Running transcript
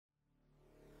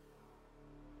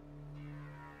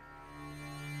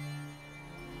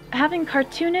Having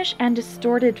cartoonish and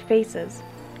distorted faces,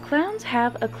 clowns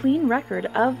have a clean record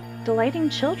of delighting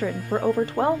children for over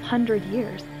 1,200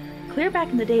 years, clear back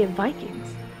in the day of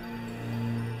Vikings.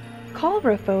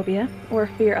 Coulrophobia, or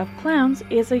fear of clowns,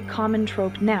 is a common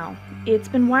trope now. It's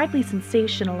been widely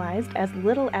sensationalized as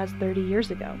little as 30 years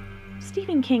ago.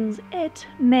 Stephen King's It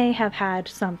may have had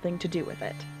something to do with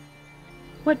it.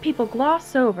 What people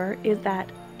gloss over is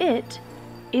that It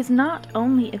is not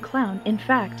only a clown. In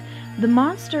fact, the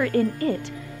monster in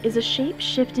It is a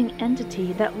shape-shifting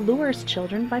entity that lures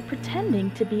children by pretending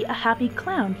to be a happy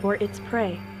clown for its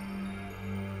prey.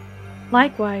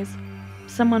 Likewise,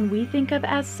 someone we think of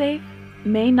as safe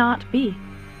may not be.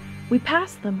 We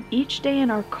pass them each day in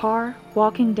our car,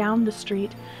 walking down the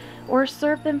street, or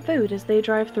serve them food as they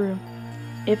drive through.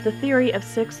 If the theory of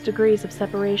 6 degrees of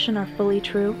separation are fully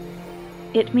true,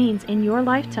 it means in your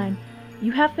lifetime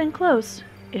you have been close,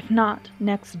 if not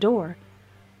next door,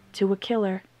 to a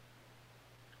killer.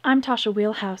 I'm Tasha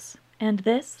Wheelhouse, and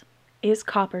this is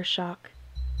Copper Shock.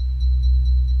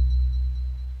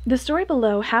 The story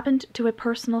below happened to a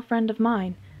personal friend of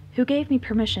mine who gave me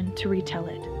permission to retell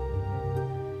it.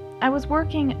 I was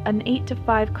working an 8 to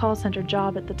 5 call center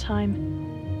job at the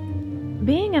time.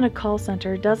 Being in a call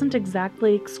center doesn't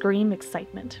exactly scream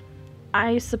excitement.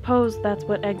 I suppose that's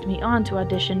what egged me on to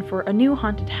audition for a new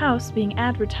haunted house being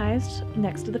advertised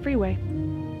next to the freeway.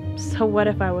 So what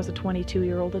if I was a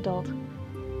 22-year-old adult?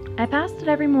 I passed it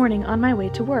every morning on my way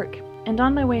to work and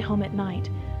on my way home at night.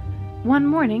 One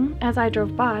morning, as I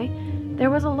drove by, there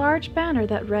was a large banner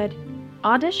that read,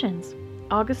 "Auditions,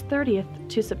 August 30th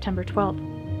to September 12th.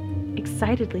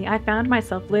 Excitedly, I found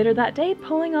myself later that day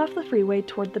pulling off the freeway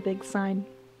toward the big sign.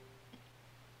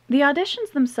 The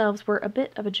auditions themselves were a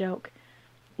bit of a joke.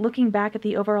 Looking back at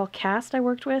the overall cast I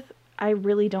worked with, I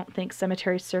really don't think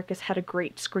Cemetery Circus had a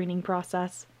great screening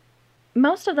process.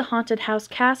 Most of the haunted house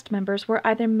cast members were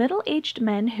either middle-aged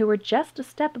men who were just a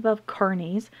step above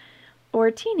carnies,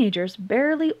 or teenagers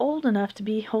barely old enough to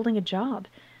be holding a job.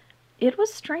 It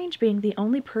was strange being the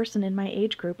only person in my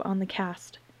age group on the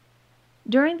cast.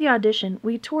 During the audition,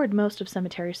 we toured most of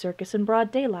Cemetery Circus in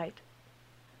broad daylight.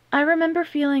 I remember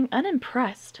feeling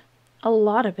unimpressed. A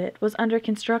lot of it was under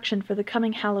construction for the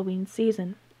coming Halloween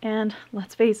season, and,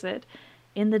 let's face it,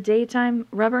 in the daytime,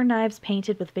 rubber knives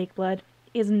painted with fake blood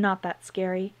is not that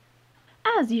scary.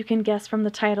 As you can guess from the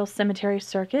title Cemetery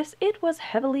Circus, it was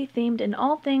heavily themed in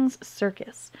all things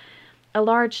circus. A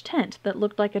large tent that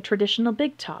looked like a traditional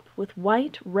big top with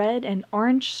white, red, and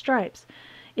orange stripes.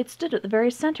 It stood at the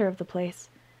very center of the place.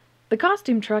 The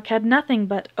costume truck had nothing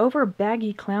but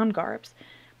over-baggy clown garbs.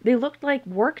 They looked like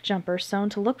work jumpers sewn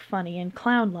to look funny and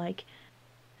clown-like.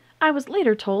 I was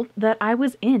later told that I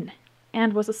was in,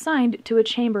 and was assigned to a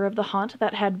chamber of the haunt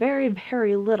that had very,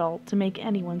 very little to make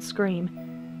anyone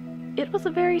scream. It was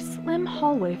a very slim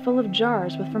hallway full of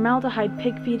jars with formaldehyde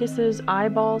pig fetuses,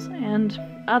 eyeballs, and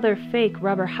other fake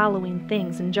rubber Halloween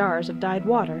things in jars of dyed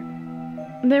water.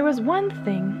 There was one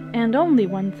thing, and only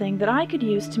one thing, that I could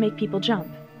use to make people jump.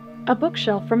 A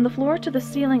bookshelf from the floor to the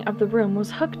ceiling of the room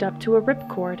was hooked up to a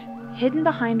ripcord, hidden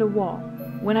behind a wall.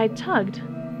 When I tugged,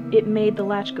 it made the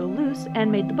latch go loose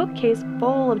and made the bookcase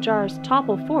full of jars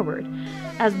topple forward,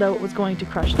 as though it was going to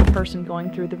crush the person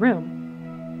going through the room.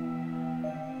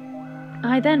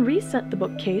 I then reset the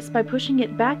bookcase by pushing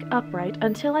it back upright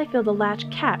until I feel the latch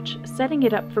catch, setting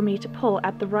it up for me to pull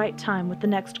at the right time with the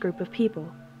next group of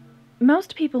people.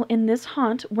 Most people in this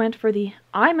haunt went for the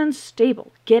 "I'm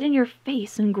unstable, get in your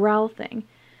face and growl" thing.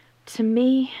 To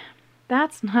me,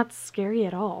 that's not scary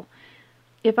at all.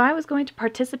 If I was going to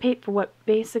participate for what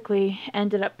basically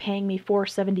ended up paying me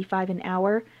 $4.75 an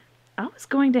hour, I was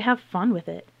going to have fun with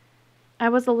it. I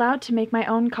was allowed to make my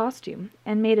own costume,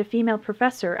 and made a female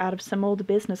professor out of some old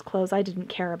business clothes I didn't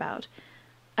care about.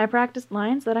 I practiced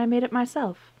lines that I made up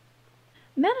myself.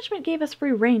 Management gave us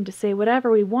free rein to say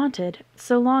whatever we wanted,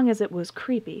 so long as it was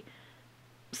creepy.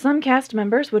 Some cast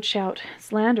members would shout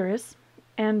slanderous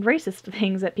and racist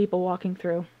things at people walking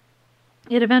through.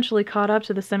 It eventually caught up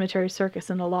to the Cemetery Circus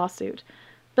in a lawsuit,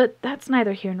 but that's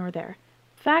neither here nor there.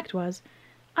 Fact was,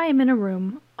 I am in a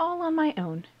room all on my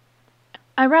own.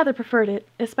 I rather preferred it,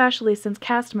 especially since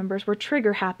cast members were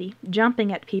trigger-happy,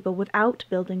 jumping at people without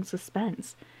building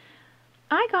suspense.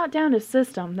 I got down a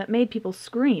system that made people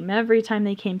scream every time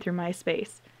they came through my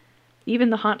space. Even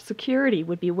the haunt security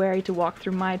would be wary to walk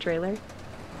through my trailer.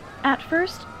 At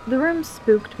first, the room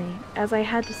spooked me, as I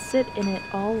had to sit in it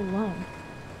all alone.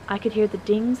 I could hear the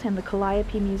dings and the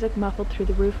calliope music muffled through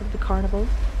the roof of the carnival,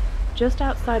 just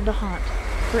outside the haunt,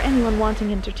 for anyone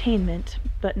wanting entertainment,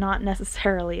 but not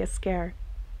necessarily a scare.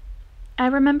 I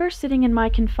remember sitting in my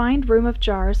confined room of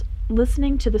jars,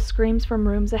 listening to the screams from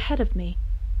rooms ahead of me.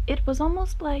 It was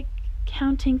almost like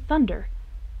counting thunder.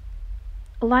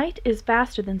 Light is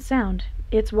faster than sound.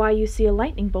 It's why you see a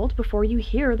lightning bolt before you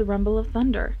hear the rumble of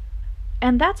thunder.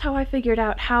 And that's how I figured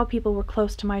out how people were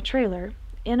close to my trailer.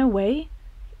 In a way,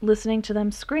 listening to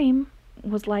them scream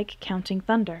was like counting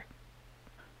thunder.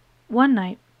 One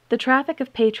night, the traffic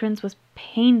of patrons was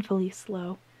painfully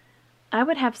slow. I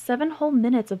would have 7 whole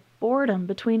minutes of boredom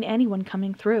between anyone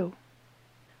coming through.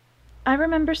 I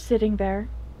remember sitting there,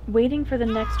 waiting for the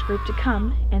next group to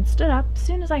come, and stood up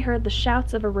soon as I heard the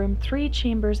shouts of a room 3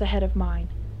 chambers ahead of mine.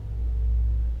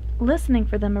 Listening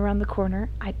for them around the corner,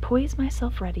 I poise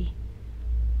myself ready.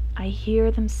 I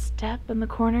hear them step in the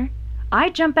corner. I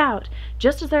jump out,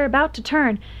 just as they're about to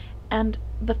turn, and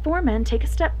the 4 men take a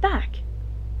step back,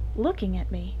 looking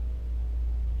at me.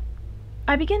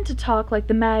 I begin to talk like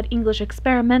the mad English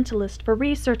experimentalist for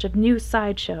research of new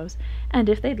sideshows, and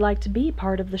if they'd like to be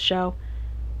part of the show.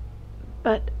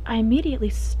 But I immediately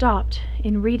stopped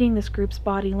in reading this group's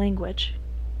body language.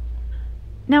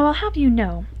 Now I'll have you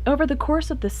know, over the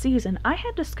course of the season, I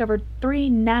had discovered 3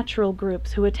 natural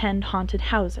groups who attend haunted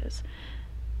houses.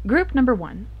 Group number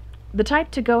 1, the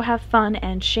type to go have fun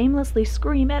and shamelessly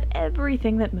scream at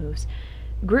everything that moves.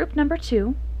 Group number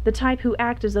 2, the type who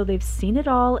act as though they've seen it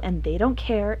all and they don't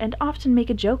care and often make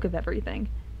a joke of everything.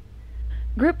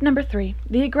 Group number 3,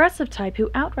 the aggressive type who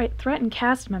outright threaten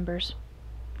cast members.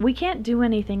 We can't do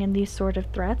anything in these sort of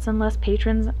threats unless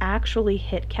patrons actually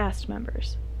hit cast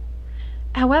members.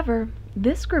 However,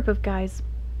 this group of guys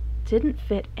didn't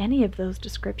fit any of those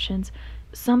descriptions.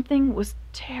 Something was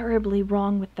terribly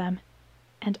wrong with them,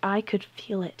 and I could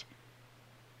feel it.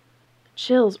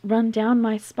 Chills run down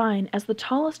my spine as the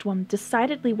tallest one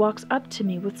decidedly walks up to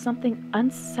me with something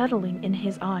unsettling in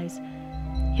his eyes.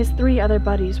 His 3 other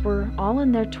buddies were all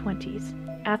in their 20s,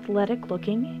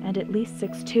 athletic-looking and at least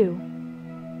 6'2".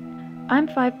 I'm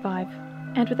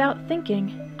 5'5", and without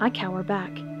thinking, I cower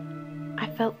back. I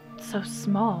felt so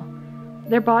small.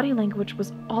 Their body language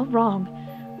was all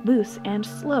wrong, loose and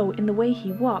slow in the way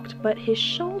he walked, but his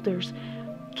shoulders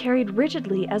carried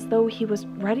rigidly as though he was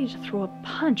ready to throw a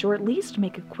punch or at least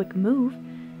make a quick move.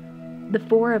 The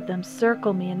 4 of them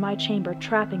circle me in my chamber,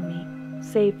 trapping me,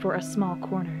 save for a small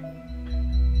corner.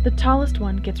 The tallest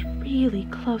one gets really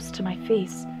close to my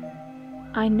face.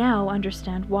 I now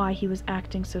understand why he was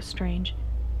acting so strange.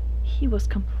 He was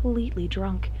completely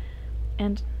drunk,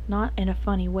 and not in a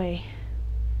funny way.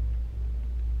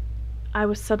 I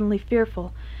was suddenly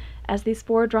fearful as these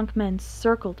 4 drunk men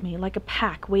circled me like a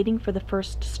pack waiting for the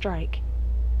first strike.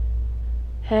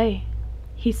 "Hey,"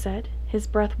 he said, his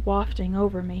breath wafting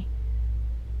over me.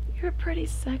 "You're pretty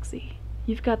sexy.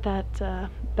 You've got that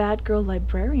bad girl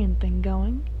librarian thing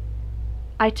going."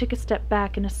 I took a step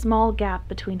back in a small gap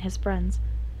between his friends.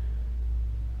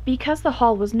 Because the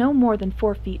hall was no more than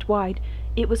 4 feet wide,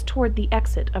 it was toward the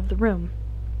exit of the room.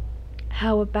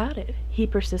 "How about it?" he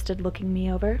persisted, looking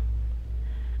me over.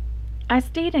 I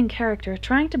stayed in character,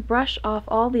 trying to brush off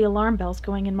all the alarm bells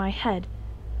going in my head.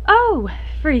 "Oh,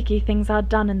 freaky things are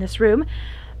done in this room,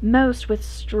 most with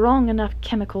strong enough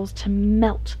chemicals to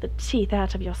melt the teeth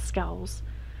out of your skulls."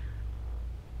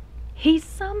 He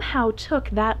somehow took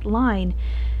that line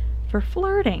for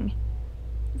flirting.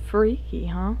 Freaky,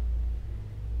 huh?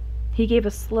 He gave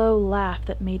a slow laugh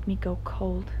that made me go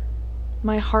cold.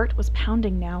 My heart was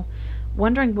pounding now,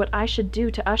 wondering what I should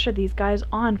do to usher these guys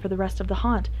on for the rest of the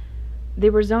haunt. They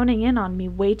were zoning in on me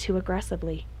way too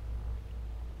aggressively.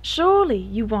 "Surely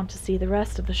you want to see the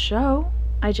rest of the show?"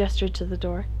 I gestured to the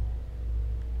door.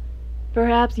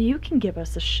 "Perhaps you can give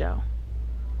us a show."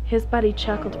 His buddy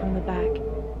chuckled from the back.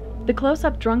 The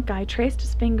close-up drunk guy traced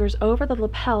his fingers over the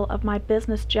lapel of my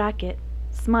business jacket,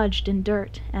 smudged in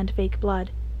dirt and fake blood.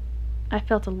 I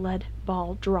felt a lead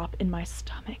ball drop in my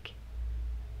stomach.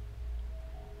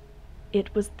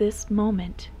 It was this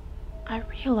moment I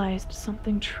realized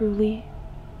something truly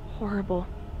horrible.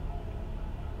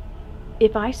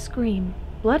 If I scream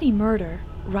bloody murder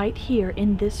right here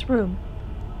in this room,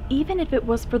 even if it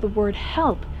was for the word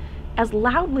help, as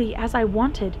loudly as I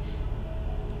wanted,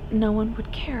 no one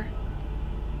would care.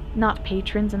 Not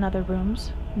patrons in other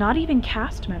rooms, not even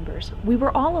cast members. We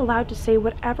were all allowed to say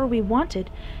whatever we wanted,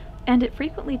 and it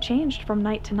frequently changed from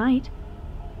night to night.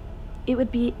 It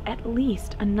would be at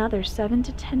least another 7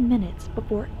 to 10 minutes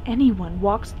before anyone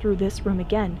walks through this room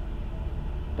again.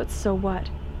 But so what?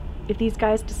 If these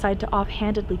guys decide to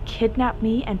offhandedly kidnap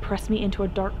me and press me into a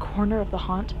dark corner of the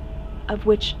haunt, of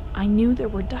which I knew there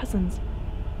were dozens,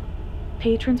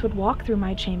 patrons would walk through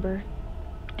my chamber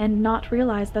and not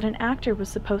realize that an actor was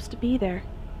supposed to be there.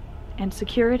 And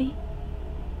security?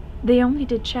 They only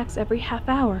did checks every half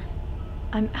hour.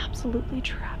 I'm absolutely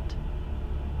trapped.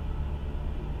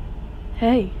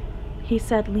 "Hey," he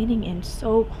said, leaning in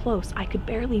so close I could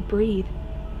barely breathe.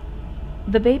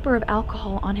 The vapor of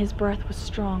alcohol on his breath was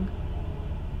strong.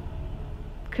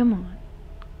 "Come on,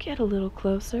 get a little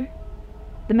closer."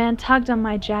 The man tugged on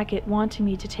my jacket, wanting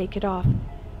me to take it off.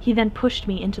 He then pushed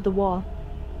me into the wall.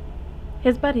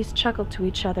 His buddies chuckled to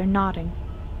each other, nodding.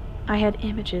 I had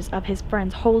images of his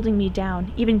friends holding me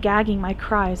down, even gagging my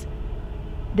cries.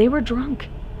 They were drunk,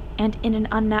 and in an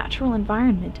unnatural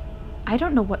environment. I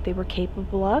don't know what they were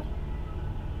capable of,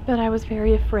 but I was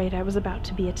very afraid I was about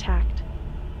to be attacked.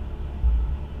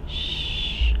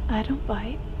 "Shh, I don't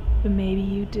bite, but maybe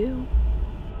you do."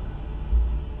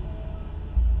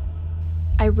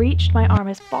 I reached my arm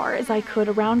as far as I could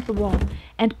around the wall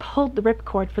and pulled the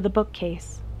ripcord for the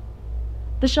bookcase.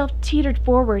 The shelf teetered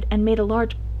forward and made a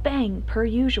large bang per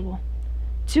usual.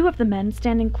 Two of the men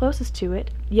standing closest to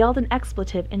it yelled an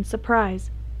expletive in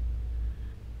surprise.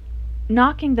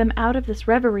 Knocking them out of this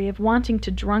reverie of wanting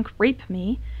to drunk rape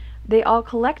me, they all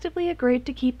collectively agreed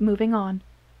to keep moving on,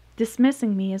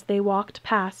 dismissing me as they walked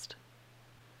past.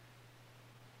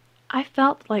 I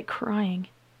felt like crying,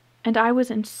 and I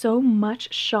was in so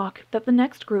much shock that the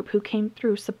next group who came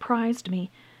through surprised me,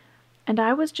 and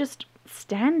I was just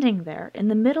standing there in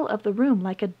the middle of the room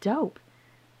like a dope.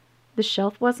 The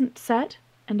shelf wasn't set,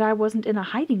 and I wasn't in a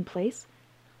hiding place.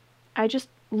 I just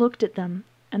looked at them,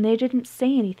 and they didn't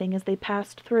say anything as they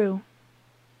passed through.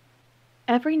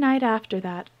 Every night after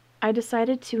that, I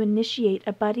decided to initiate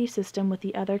a buddy system with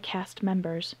the other cast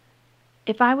members.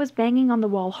 If I was banging on the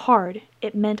wall hard,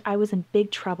 it meant I was in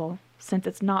big trouble, since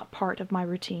it's not part of my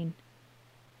routine.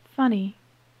 Funny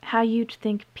how you'd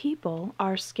think people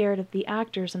are scared of the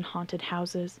actors in haunted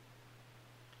houses.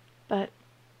 But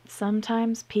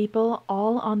sometimes people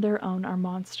all on their own are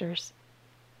monsters.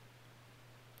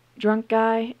 Drunk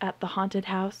guy at the haunted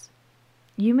house,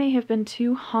 you may have been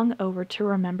too hungover to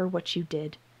remember what you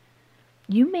did.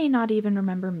 You may not even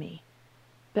remember me,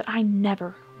 but I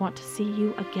never want to see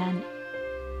you again.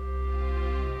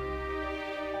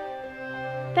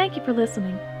 Thank you for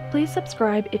listening. Please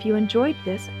subscribe if you enjoyed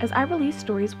this, as I release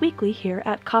stories weekly here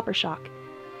at Coppershock.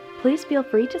 Please feel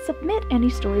free to submit any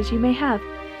stories you may have.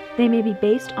 They may be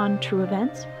based on true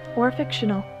events or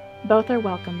fictional. Both are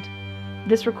welcomed.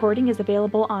 This recording is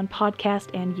available on podcast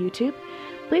and YouTube.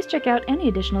 Please check out any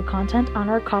additional content on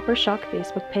our Coppershock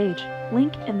Facebook page.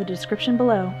 Link in the description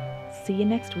below. See you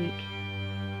next week.